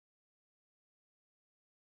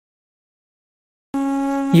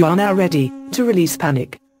You are now ready to release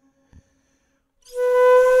panic.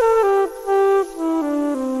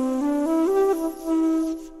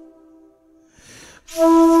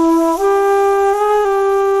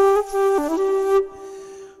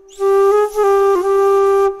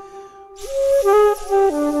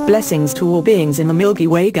 Blessings to all beings in the Milky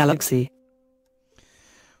Way galaxy.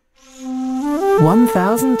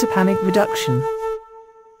 1000 to panic reduction.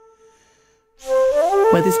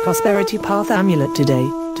 Wear this prosperity path amulet today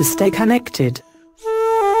to stay connected.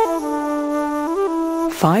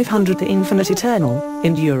 500 to infinite eternal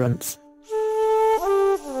endurance.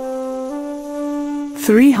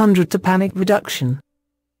 300 to panic reduction.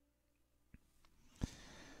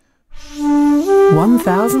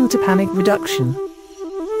 1000 to panic reduction.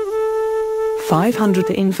 500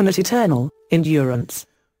 to infinite eternal endurance.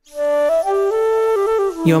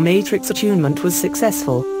 Your matrix attunement was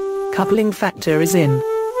successful. Coupling factor is in.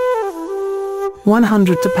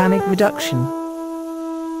 100 to panic reduction.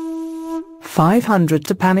 500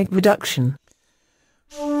 to panic reduction.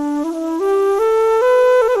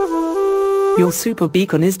 Your super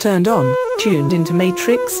beacon is turned on, tuned into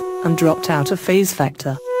matrix, and dropped out of phase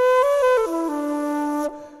factor.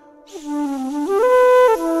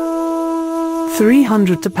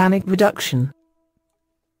 300 to panic reduction.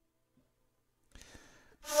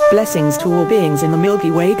 Blessings to all beings in the Milky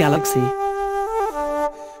Way galaxy.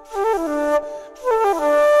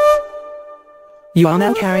 You are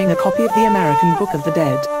now carrying a copy of the American Book of the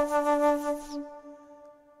Dead.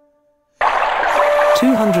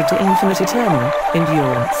 200 to infinite eternal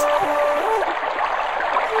endurance.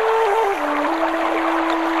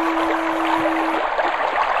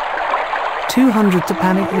 200 to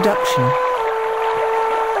panic reduction.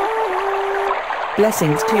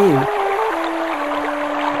 Blessings to you.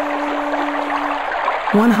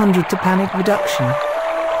 100 to panic reduction.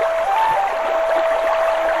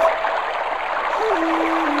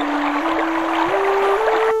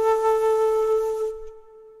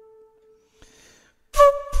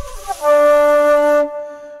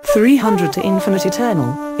 300 to infinite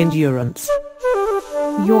eternal endurance.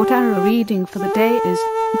 Your tarot reading for the day is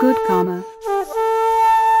Good Karma.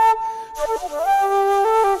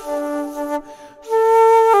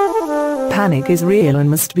 Panic is real and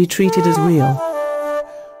must be treated as real.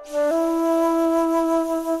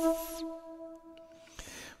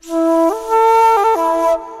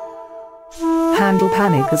 Handle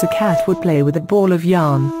panic as a cat would play with a ball of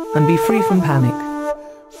yarn, and be free from panic.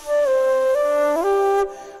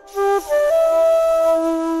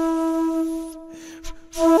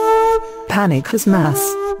 Panic has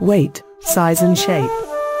mass, weight, size and shape.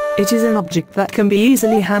 It is an object that can be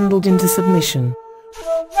easily handled into submission.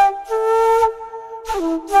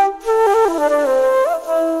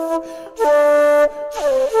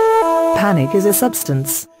 Panic is a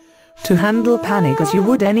substance. To handle panic as you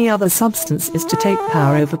would any other substance is to take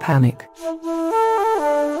power over panic.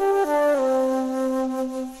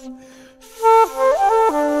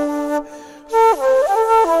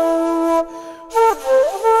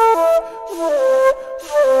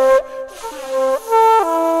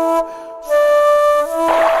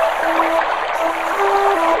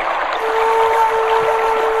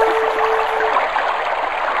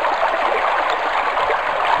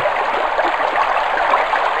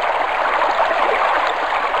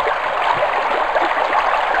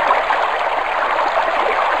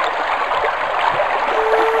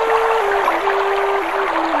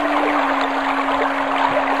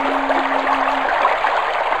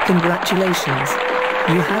 Congratulations!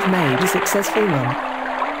 You have made a successful run.